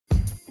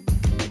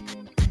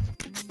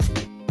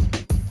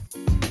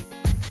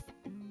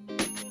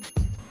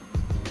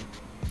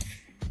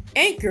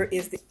Anchor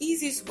is the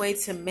easiest way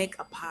to make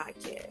a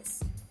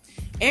podcast.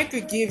 Anchor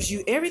gives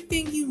you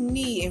everything you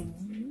need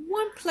in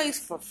one place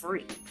for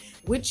free,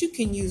 which you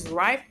can use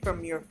right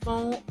from your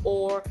phone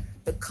or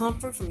the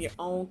comfort from your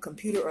own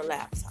computer or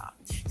laptop.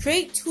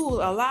 Create tools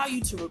allow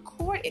you to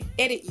record and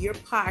edit your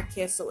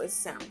podcast so it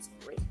sounds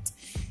great.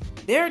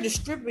 They're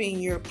distributing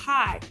your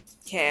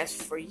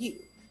podcast for you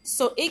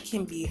so it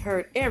can be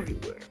heard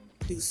everywhere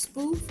through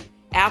Spoof,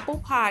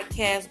 Apple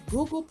Podcasts,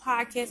 Google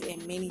Podcasts,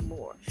 and many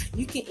more.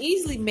 You can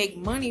easily make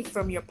money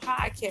from your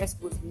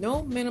podcast with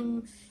no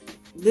minimum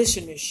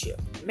listenership.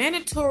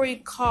 Mandatory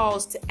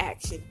calls to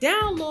action.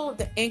 Download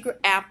the Anchor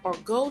app or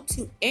go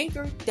to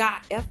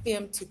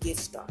anchor.fm to get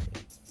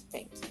started.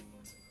 Thank you.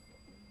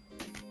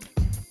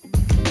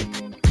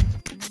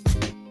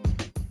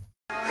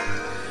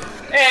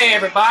 Hey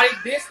everybody,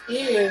 this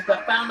is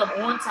the founder of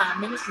On Time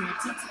Ministry and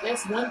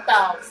TTS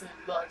 1000,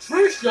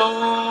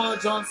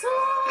 Latricia Johnson.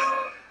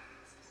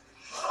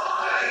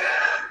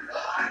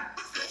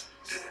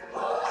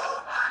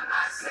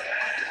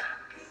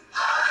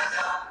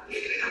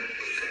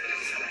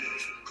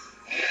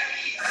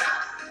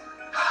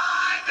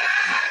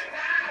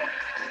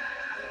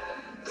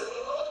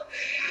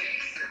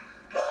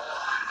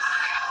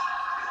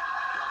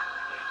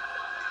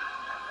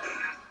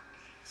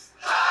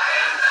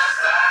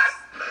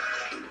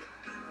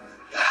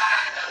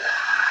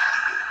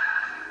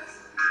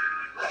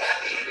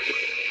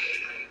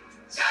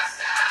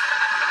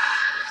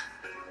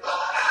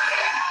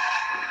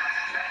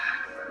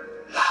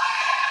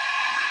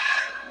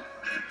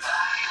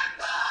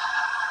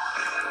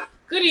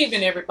 Good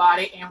evening,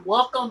 everybody, and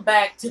welcome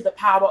back to the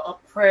Power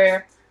of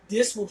Prayer.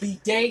 This will be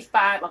day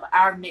 5 of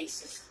our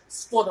nation.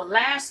 For the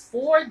last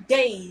 4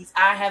 days,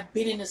 I have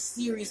been in a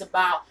series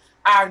about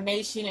our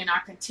nation and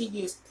our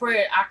continuous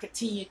prayer, our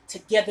continued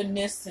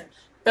togetherness and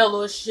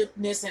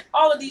fellowshipness, and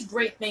all of these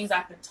great things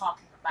I've been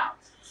talking about.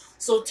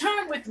 So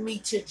turn with me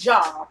to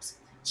Jobs,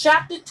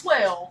 chapter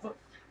 12,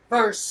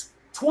 verse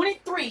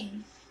 23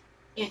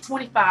 and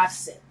 25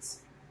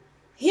 says,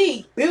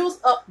 He builds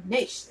up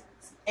nations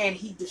and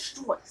he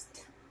destroys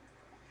them.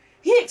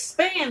 He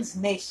expands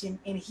nations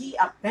and he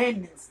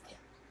abandons them.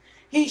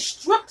 He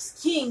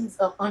strips kings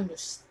of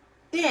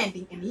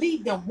understanding and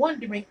leaves them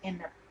wandering in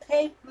the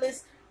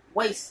pathless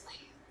wasteland.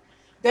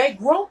 They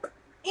grope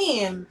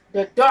in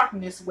the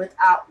darkness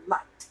without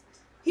light.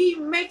 He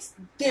makes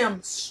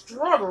them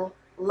struggle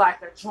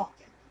like a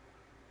drunken.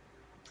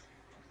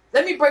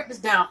 Let me break this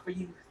down for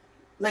you,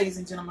 ladies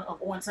and gentlemen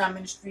of On Time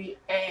Ministry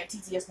and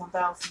TTS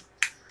 1000.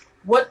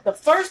 What the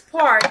first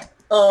part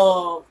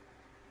of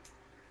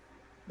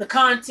the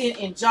content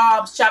in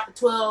Jobs chapter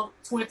 12,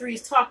 23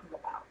 is talking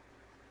about.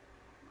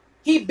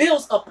 He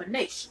builds up a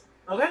nation,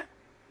 okay?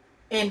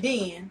 And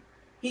then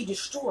he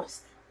destroys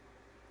them.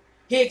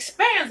 He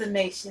expands a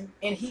nation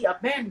and he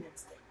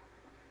abandons them.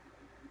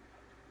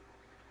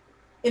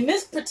 In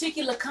this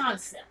particular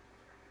concept,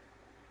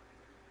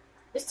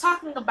 it's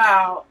talking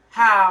about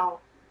how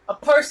a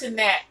person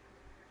that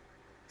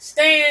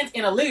stands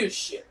in a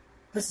leadership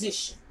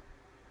position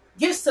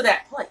gets to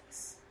that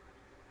place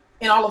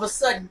and all of a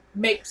sudden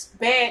makes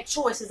bad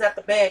choices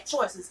after bad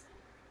choices,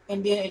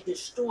 and then it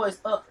destroys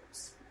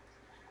others.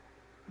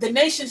 The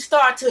nations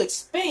start to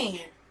expand,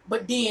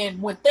 but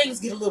then when things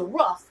get a little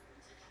rough,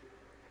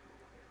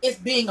 it's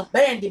being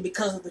abandoned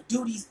because of the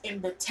duties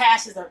and the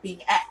tasks that are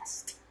being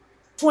asked.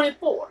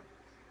 24.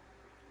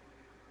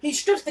 He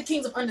strips the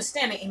kings of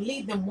understanding and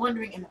leaves them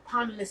wandering in the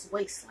ponderless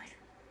wasteland.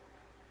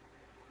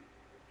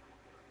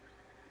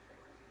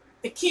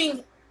 The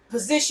king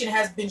position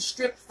has been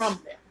stripped from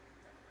them.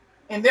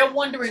 And they're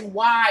wondering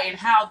why and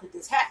how did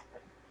this happen.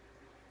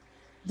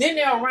 Then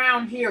they're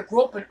around here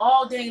groping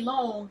all day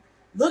long,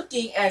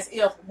 looking as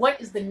if,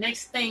 what is the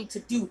next thing to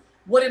do?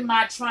 What am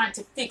I trying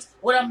to fix?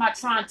 What am I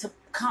trying to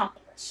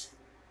accomplish?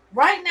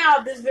 Right now,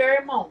 at this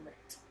very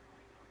moment,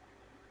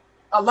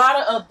 a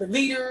lot of the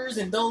leaders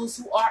and those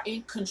who are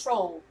in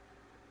control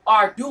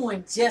are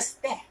doing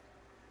just that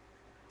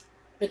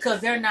because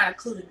they're not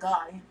including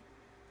God in it.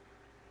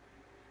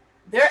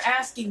 They're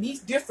asking these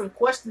different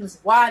questions.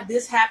 Why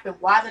this happened?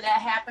 Why did that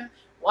happen?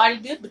 Why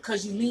did it?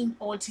 Because you lean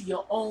onto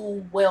your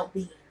own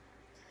well-being.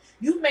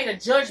 You made a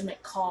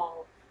judgment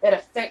call that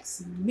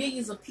affects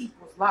millions of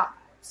people's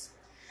lives.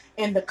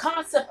 And the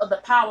concept of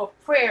the power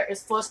of prayer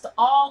is for us to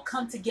all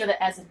come together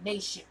as a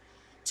nation,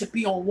 to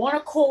be on one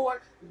accord,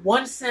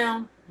 one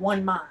sound,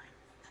 one mind.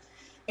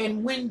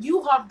 And when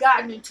you have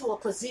gotten into a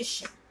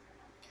position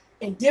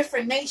in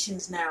different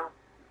nations now,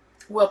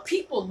 where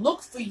people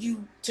look for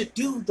you to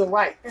do the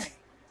right thing,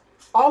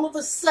 all of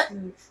a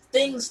sudden,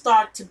 things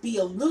start to be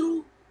a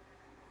little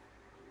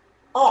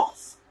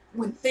off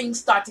when things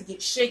start to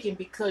get shaken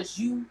because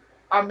you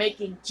are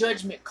making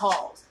judgment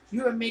calls.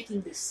 You are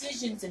making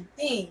decisions and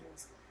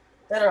things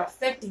that are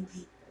affecting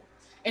people.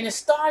 And it's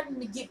starting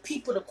to get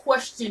people to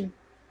question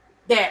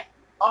that,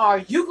 are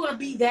you going to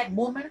be that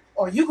woman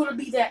or are you going to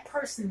be that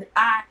person that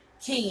I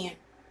can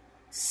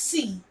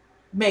see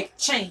make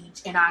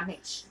change in our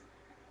nation?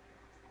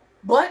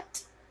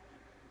 But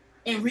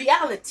in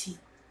reality,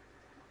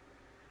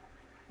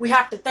 We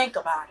have to think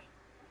about it.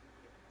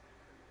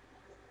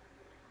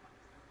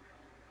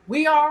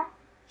 We are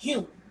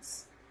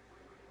humans,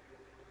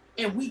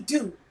 and we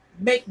do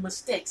make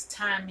mistakes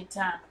time and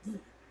time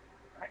again.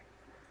 Right?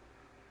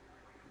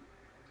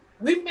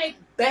 We make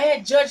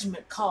bad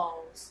judgment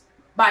calls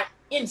by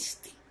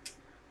instinct.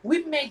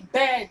 We make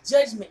bad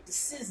judgment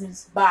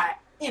decisions by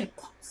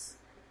impulse.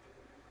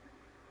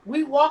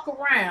 We walk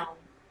around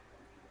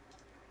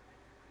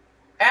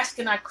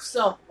asking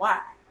ourselves why,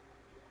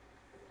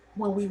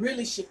 when we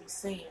really should be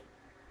saying,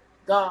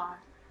 God,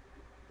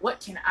 what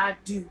can I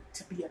do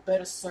to be a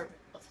better servant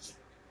of you?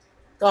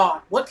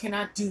 God, what can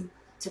I do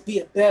to be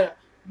a better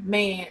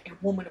man and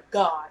woman of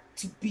God,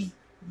 to be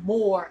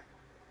more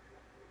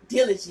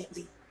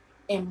diligently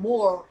and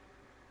more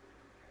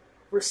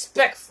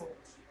respectful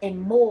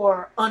and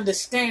more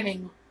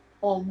understanding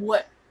on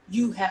what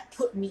you have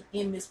put me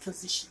in this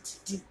position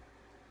to do?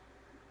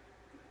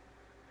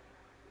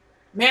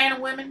 Man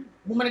and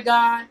woman of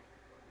God,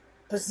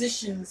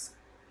 positions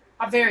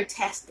are very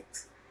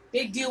tactics.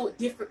 They deal with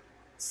different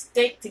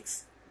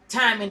tactics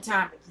time and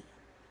time again.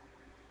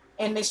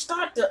 And they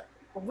start to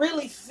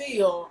really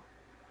feel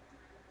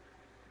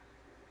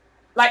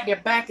like their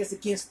back is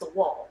against the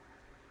wall.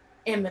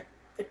 And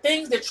the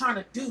things they're trying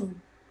to do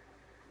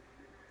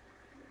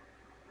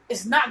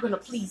is not going to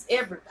please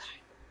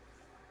everybody.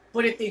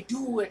 But if they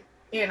do it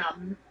in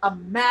a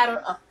matter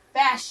of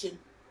fashion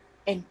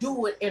and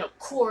do it in a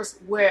course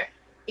where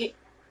it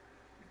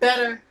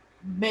better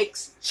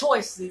makes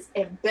choices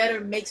and better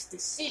makes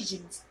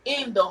decisions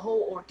in the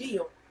whole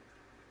ordeal,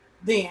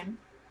 then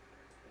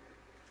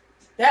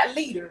that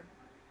leader,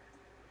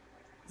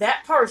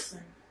 that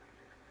person,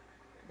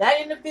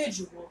 that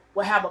individual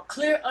will have a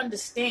clear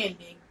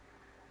understanding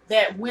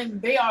that when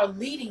they are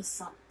leading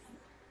something,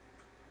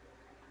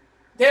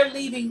 they're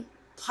leaving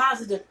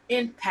positive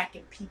impact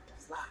in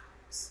people's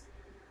lives.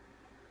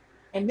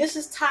 And this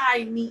is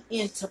tying me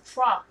into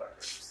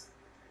Proverbs.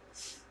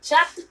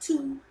 Chapter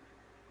 2,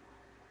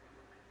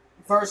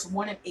 verse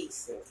 1 and 8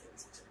 says,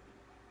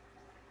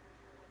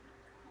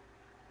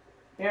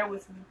 bear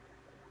with me.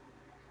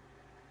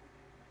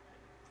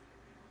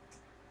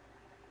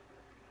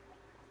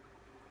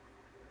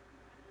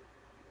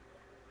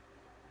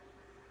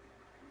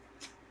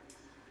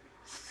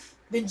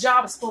 Then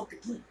Job spoke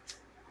again.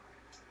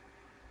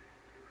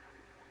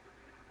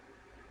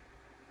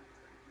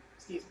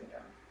 Excuse me,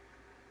 y'all.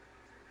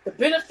 The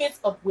benefits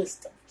of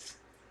wisdom.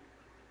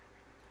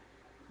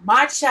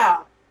 My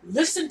child,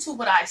 listen to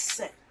what I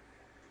say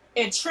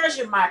and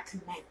treasure my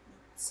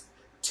commandments.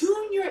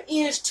 Tune your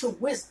ears to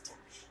wisdom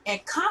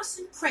and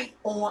concentrate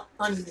on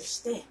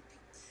understanding.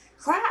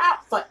 Cry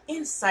out for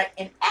insight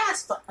and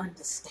ask for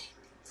understanding.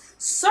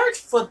 Search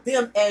for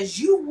them as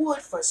you would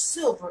for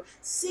silver,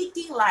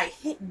 seeking like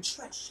hidden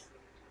treasure.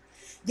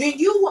 Then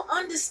you will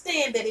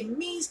understand that it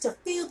means to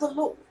fear the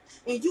Lord,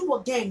 and you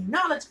will gain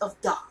knowledge of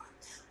God.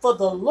 For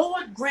the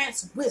Lord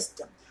grants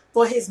wisdom,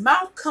 for his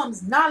mouth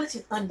comes knowledge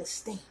and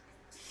understanding.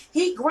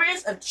 He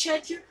grants a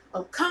treasure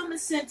of common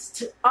sense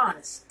to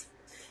honesty.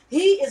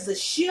 He is a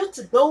shield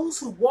to those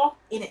who walk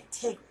in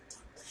integrity.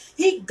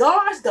 He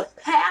guards the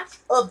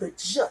path of the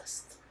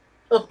just,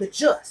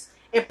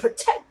 and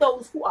protect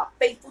those who are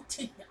faithful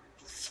to him.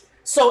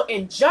 So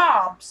in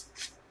Job's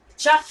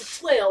chapter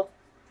 12,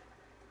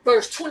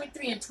 verse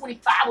 23 and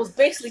 25 was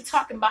basically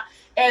talking about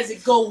as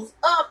it goes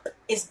up,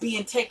 it's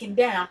being taken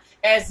down.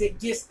 As it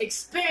gets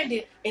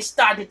expanded, it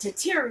started to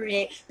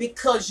deteriorate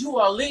because you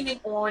are leaning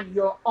on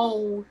your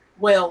own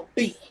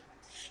well-being.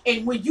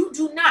 And when you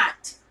do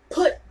not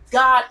put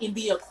God in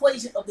the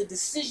equation of the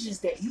decisions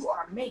that you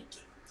are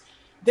making,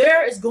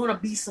 there is going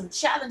to be some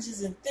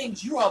challenges and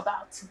things you are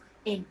about to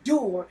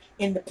endure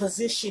in the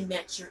position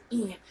that you're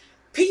in.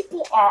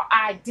 People are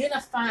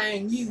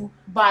identifying you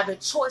by the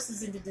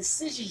choices and the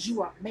decisions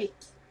you are making,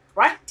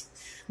 right?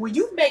 When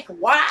you make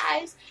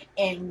wise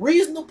and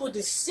reasonable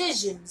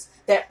decisions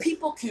that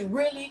people can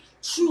really,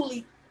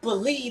 truly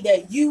believe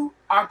that you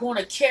are going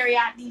to carry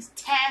out these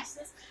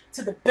tasks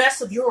to the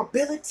best of your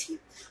ability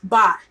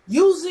by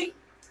using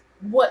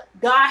what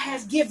God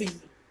has given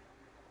you: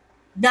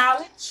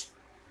 knowledge,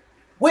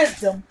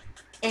 wisdom,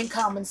 and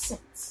common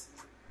sense.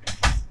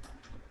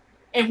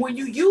 And when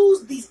you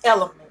use these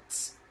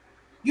elements,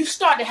 you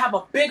start to have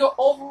a bigger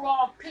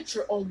overall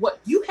picture on what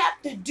you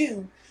have to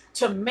do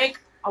to make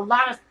a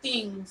lot of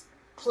things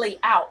play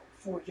out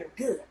for your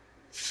good.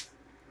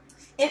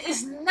 It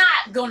is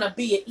not going to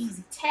be an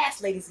easy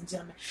task, ladies and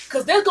gentlemen,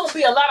 because there's going to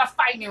be a lot of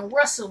fighting and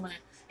wrestling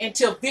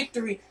until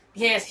victory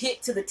has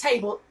hit to the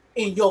table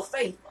in your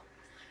favor.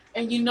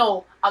 And you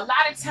know, a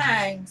lot of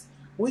times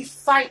we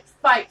fight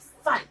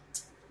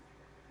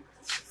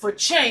for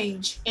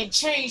change, and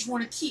change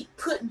want to keep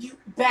putting you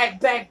back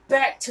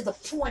to the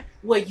point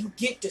where you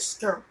get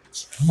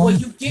discouraged, where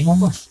you get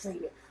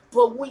frustrated.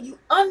 But when you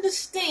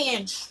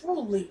understand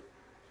truly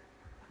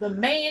the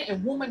man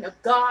and woman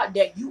of God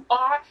that you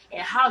are,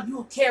 and how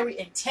you carry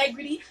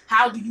integrity,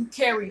 how do you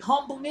carry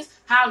humbleness,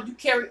 how you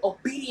carry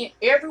obedience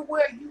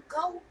everywhere you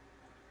go,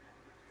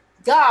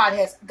 God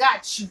has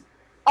got you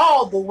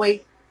all the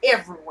way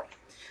everywhere.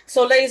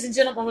 So, ladies and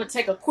gentlemen, I'm going to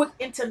take a quick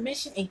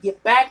intermission and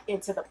get back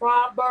into the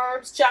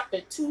Proverbs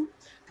chapter 2,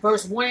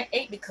 verse 1 and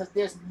 8, because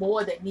there's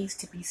more that needs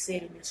to be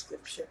said in this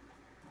scripture.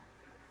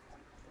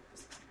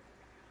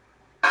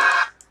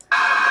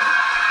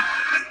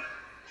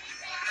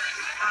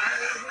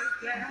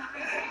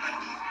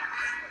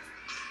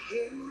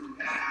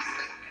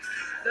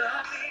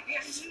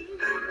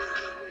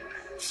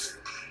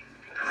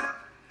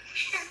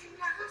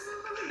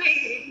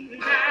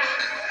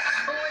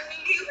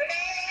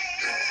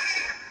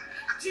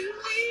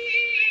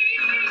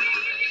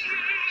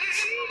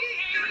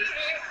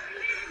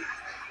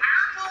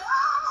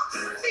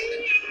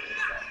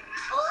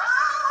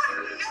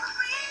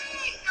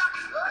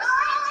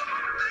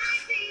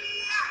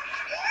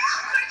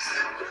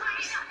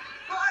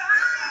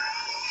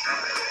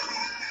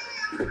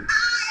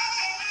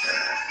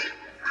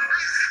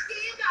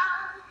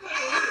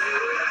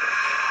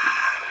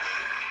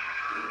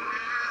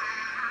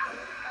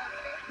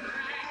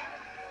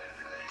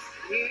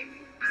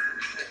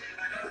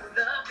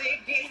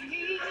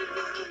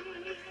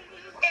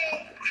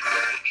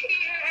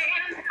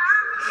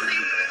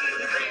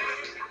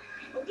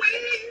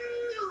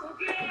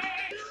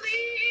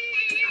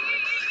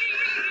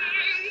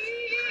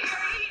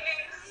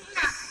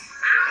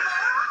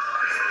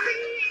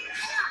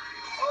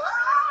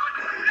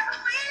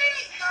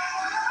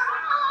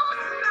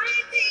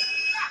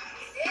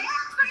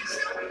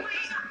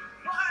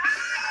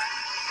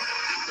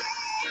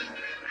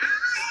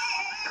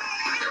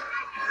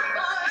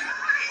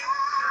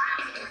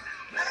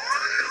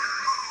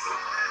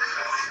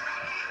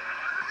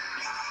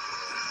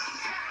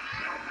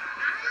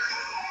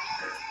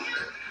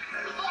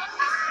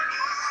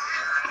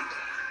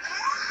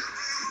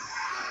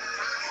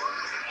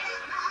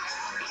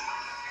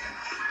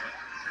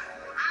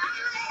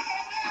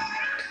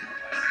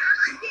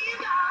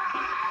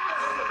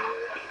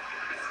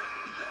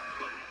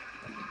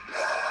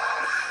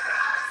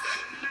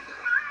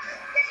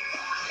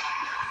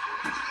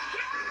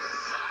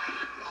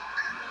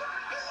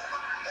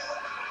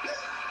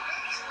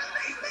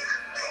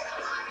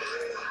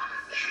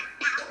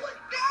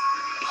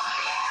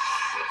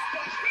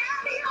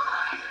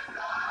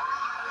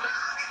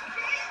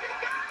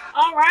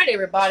 All right,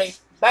 everybody,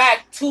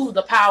 back to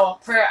the Power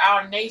of Prayer,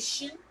 Our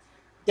Nation,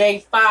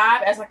 day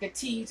 5, as I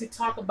continue to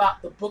talk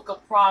about the book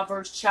of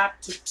Proverbs,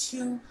 chapter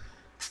 2,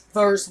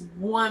 verse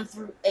 1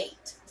 through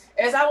 8.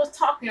 As I was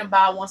talking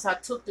about, once I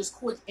took this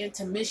quick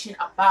intermission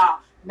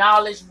about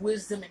knowledge,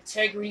 wisdom,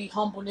 integrity,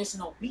 humbleness,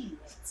 and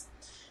obedience,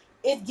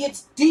 it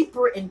gets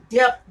deeper in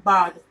depth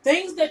by the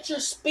things that you're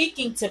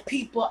speaking to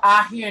people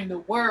out here in the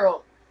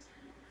world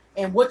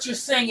and what you're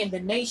saying in the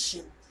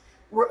nation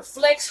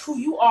reflects who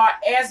you are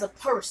as a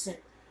person.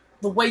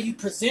 The way you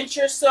present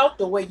yourself,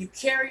 the way you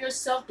carry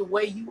yourself, the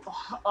way you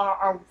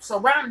are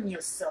surrounding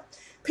yourself.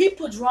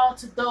 People draw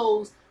to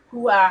those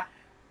who are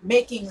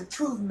making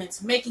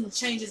improvements, making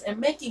changes, and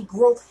making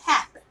growth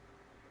happen.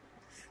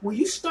 When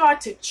you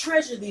start to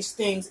treasure these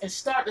things and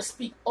start to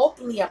speak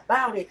openly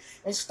about it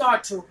and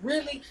start to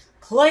really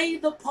play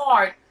the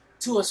part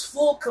to its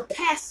full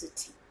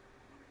capacity,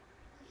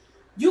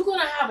 you're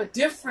going to have a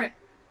different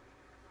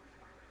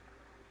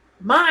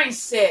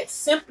mindset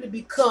simply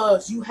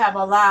because you have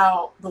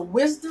allowed the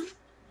wisdom,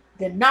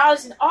 the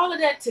knowledge, and all of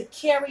that to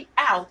carry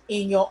out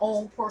in your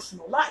own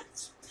personal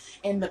life.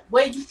 And the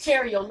way you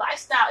carry your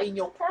lifestyle in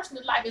your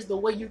personal life is the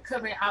way you're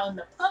carrying out in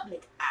the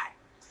public eye.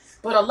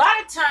 But a lot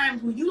of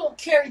times when you don't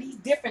carry these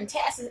different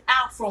tasks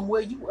out from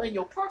where you are in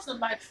your personal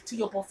life to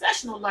your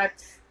professional life,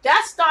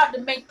 that starts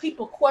to make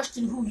people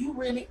question who you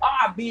really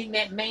are, being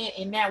that man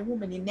and that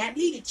woman in that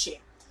leader chair.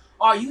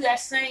 Are you that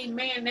same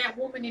man, that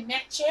woman in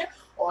that chair,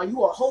 or are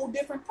you a whole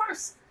different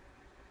person?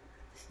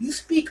 You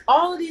speak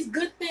all of these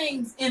good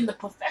things in the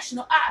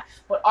professional eye,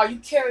 but are you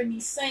carrying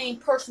these same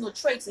personal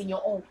traits in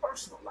your own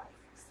personal life?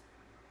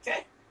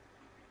 Okay?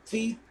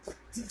 See,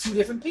 two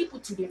different people,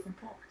 two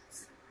different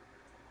parts.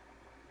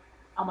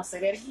 I'm going to say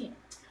that again.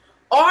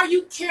 Are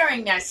you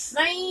carrying that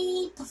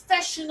same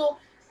professional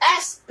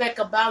aspect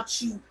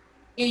about you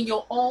in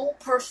your own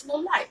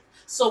personal life?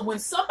 So when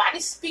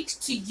somebody speaks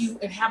to you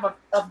and have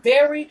a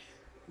very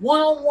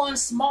one-on-one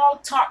small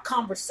talk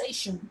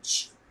conversation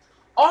with you,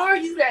 are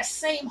you that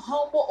same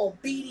humble,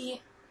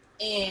 obedient,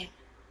 and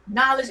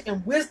knowledge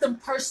and wisdom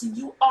person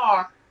you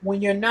are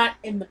when you're not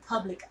in the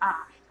public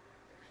eye?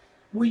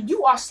 When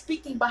you are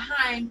speaking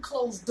behind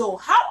closed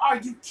doors, how are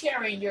you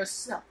carrying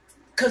yourself?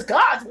 Because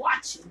God's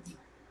watching you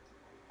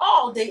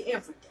all day,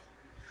 every day.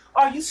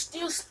 Are you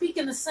still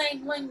speaking the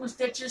same language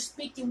that you're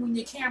speaking when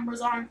your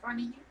cameras are in front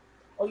of you?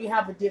 Or you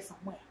have a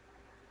different way?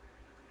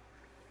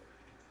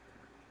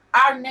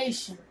 Our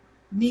nation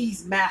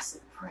needs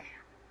massive prayer.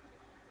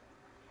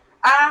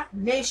 Our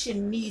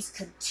nation needs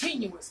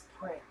continuous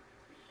prayer.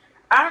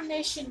 Our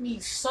nation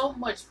needs so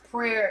much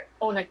prayer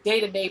on a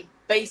day-to-day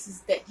basis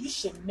that you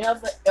should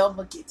never,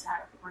 ever get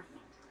tired of praying.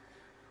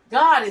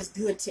 God is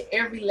good to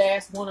every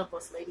last one of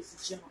us, ladies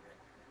and gentlemen.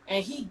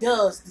 And he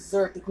does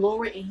deserve the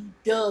glory and he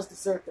does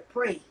deserve the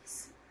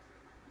praise.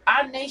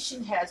 Our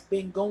nation has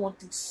been going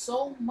through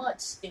so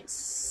much in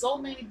so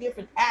many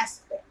different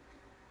aspects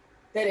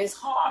that it's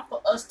hard for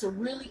us to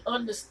really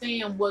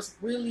understand what's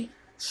really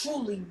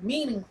truly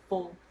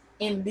meaningful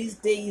in these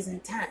days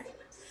and times.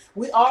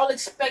 We all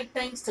expect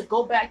things to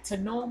go back to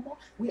normal.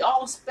 We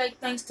all expect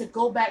things to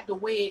go back the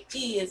way it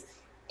is,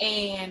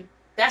 and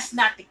that's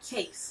not the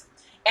case.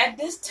 At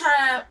this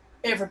time,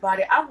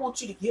 everybody, I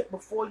want you to get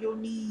before your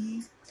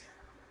knees,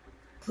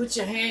 put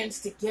your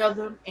hands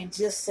together, and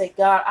just say,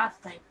 God, I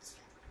thank you.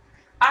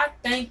 I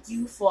thank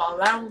you for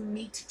allowing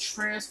me to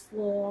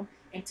transform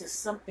into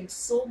something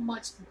so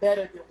much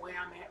better than where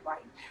I'm at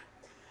right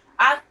now.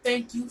 I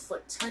thank you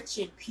for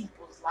touching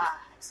people's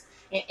lives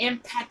and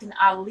impacting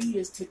our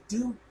leaders to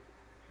do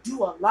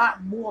a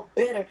lot more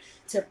better,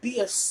 to be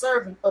a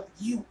servant of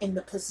you in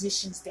the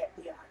positions that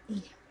they are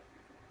in.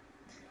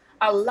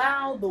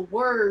 Allow the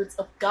words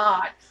of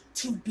God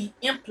to be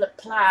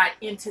implied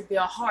into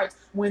their hearts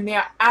when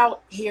they're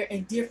out here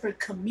in different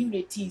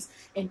communities,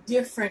 in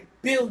different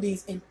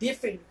buildings, in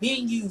different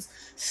venues,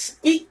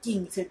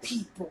 speaking to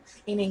people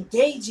and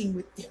engaging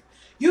with them.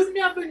 You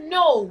never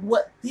know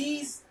what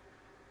these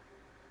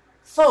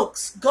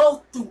folks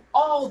go through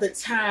all the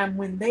time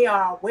when they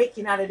are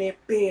waking out of their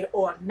bed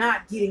or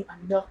not getting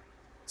enough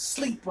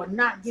sleep or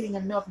not getting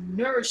enough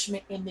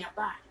nourishment in their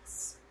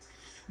bodies.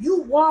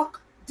 You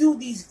walk through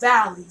these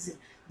valleys and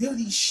through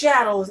these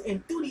shadows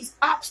and through these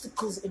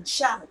obstacles and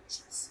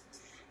challenges,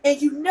 and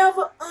you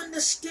never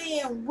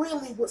understand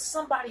really what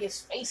somebody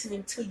is facing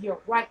until you're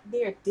right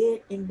there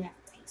dead in their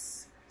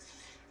face.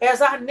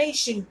 As our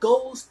nation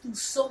goes through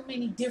so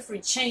many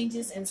different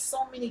changes and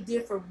so many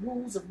different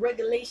rules and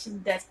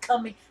regulations that's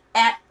coming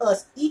at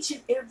us each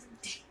and every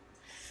day,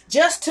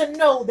 just to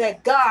know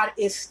that God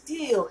is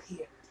still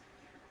here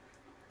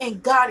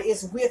and God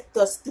is with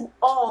us through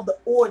all the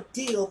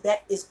ordeal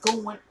that is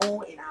going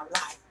on in our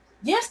life.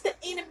 Yes, the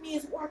enemy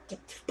is working,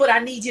 but I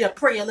need you to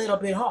pray a little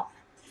bit harder.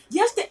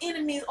 Yes, the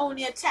enemy is on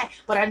the attack,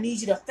 but I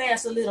need you to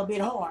fast a little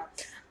bit harder.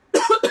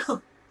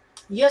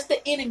 Yes,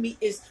 the enemy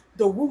is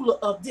the ruler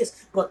of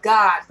this, but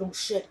God gonna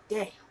shut it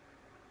down.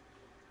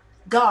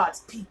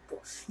 God's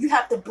people, you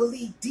have to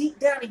believe deep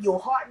down in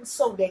your heart and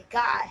soul that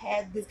God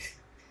has this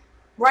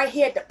right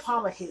here at the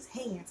palm of his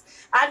hands.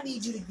 I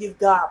need you to give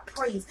God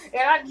praise,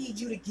 and I need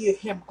you to give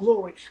him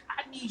glory.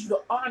 I need you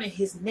to honor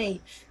his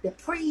name. The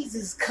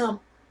praises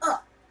come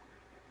up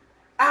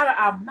out of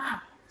our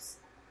mouths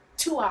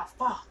to our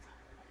Father,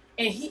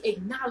 and he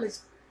acknowledged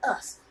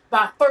us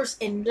by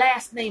first and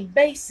last name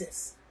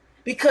basis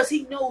because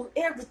he knows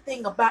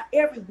everything about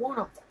every one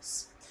of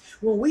us.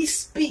 When we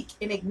speak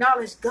and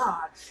acknowledge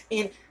God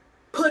and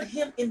put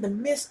him in the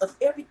midst of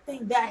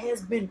everything that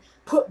has been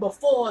put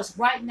before us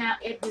right now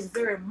at this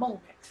very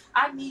moment,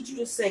 I need you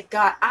to say,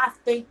 God, I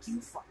thank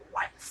you for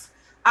life.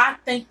 I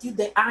thank you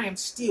that I am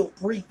still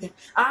breathing.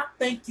 I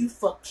thank you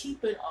for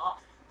keeping a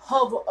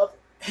hover of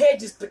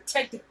hedges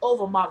protected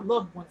over my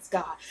loved ones,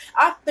 God.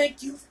 I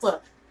thank you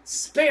for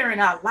sparing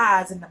our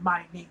lives in the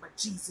mighty name of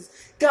Jesus.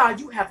 God,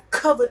 you have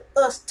covered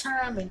us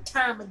time and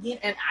time again,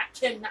 and I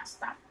cannot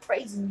stop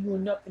praising you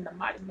enough in the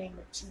mighty name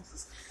of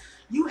Jesus.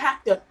 You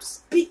have to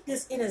speak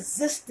this in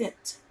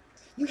existence.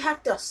 You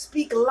have to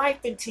speak life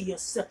into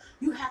yourself.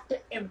 You have to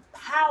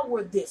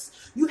empower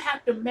this. You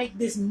have to make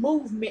this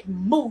movement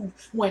move.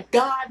 When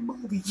God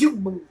moves, you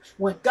move.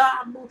 When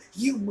God moves,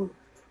 you move.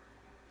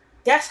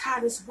 That's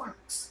how this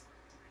works.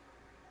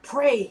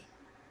 Pray,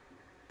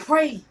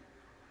 pray,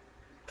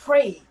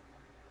 pray,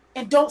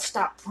 and don't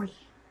stop praying,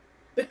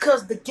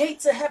 because the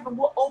gates of heaven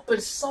will open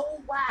so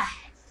wide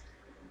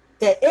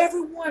that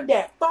everyone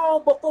that fall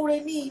before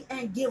their knee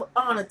and give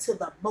honor to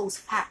the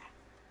Most High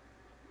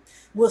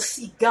will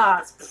see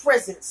God's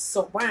presence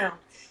surround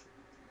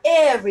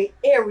every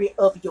area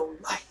of your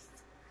life.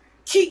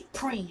 Keep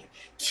praying,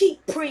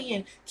 keep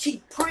praying,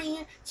 keep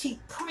praying,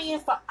 keep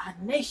praying for our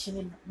nation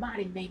in the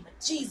mighty name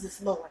of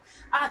Jesus, Lord.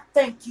 I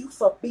thank you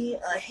for being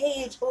a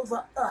hedge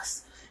over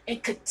us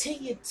and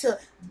continue to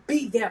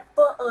be there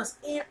for us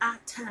in our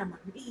time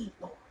of need,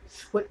 Lord.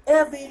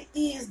 Whatever it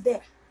is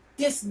that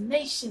this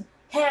nation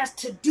has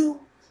to do,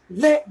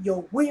 let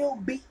your will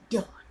be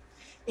done.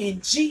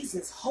 In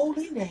Jesus'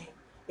 holy name,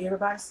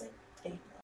 everybody say amen.